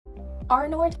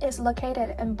Arnold is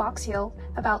located in Box Hill,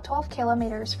 about 12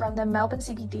 kilometers from the Melbourne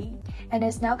CBD, and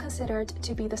is now considered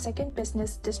to be the second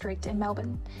business district in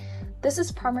Melbourne. This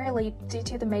is primarily due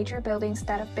to the major buildings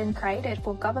that have been created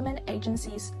for government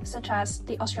agencies such as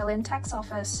the Australian Tax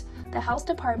Office, the Health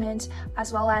Department,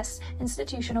 as well as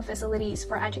institutional facilities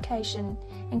for education,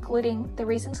 including the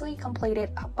recently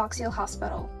completed Box Hill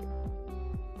Hospital.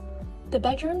 The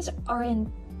bedrooms are in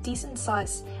decent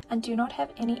size and do not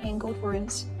have any angled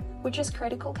rooms, which is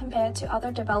critical compared to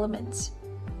other developments.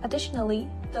 Additionally,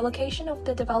 the location of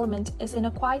the development is in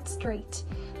a quiet street,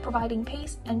 providing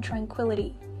peace and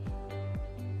tranquility.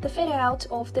 The fit-out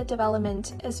of the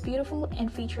development is beautiful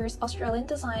and features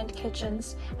Australian-designed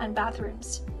kitchens and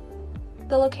bathrooms.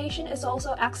 The location is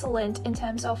also excellent in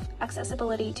terms of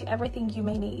accessibility to everything you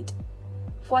may need.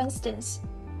 For instance,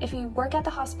 if you work at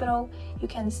the hospital, you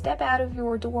can step out of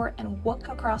your door and walk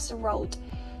across the road.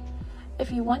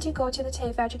 If you want to go to the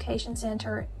TAFE Education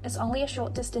Centre, it's only a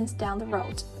short distance down the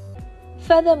road.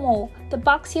 Furthermore, the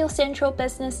Box Hill Central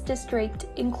Business District,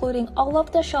 including all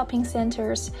of the shopping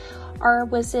centres, are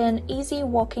within easy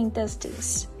walking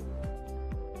distance.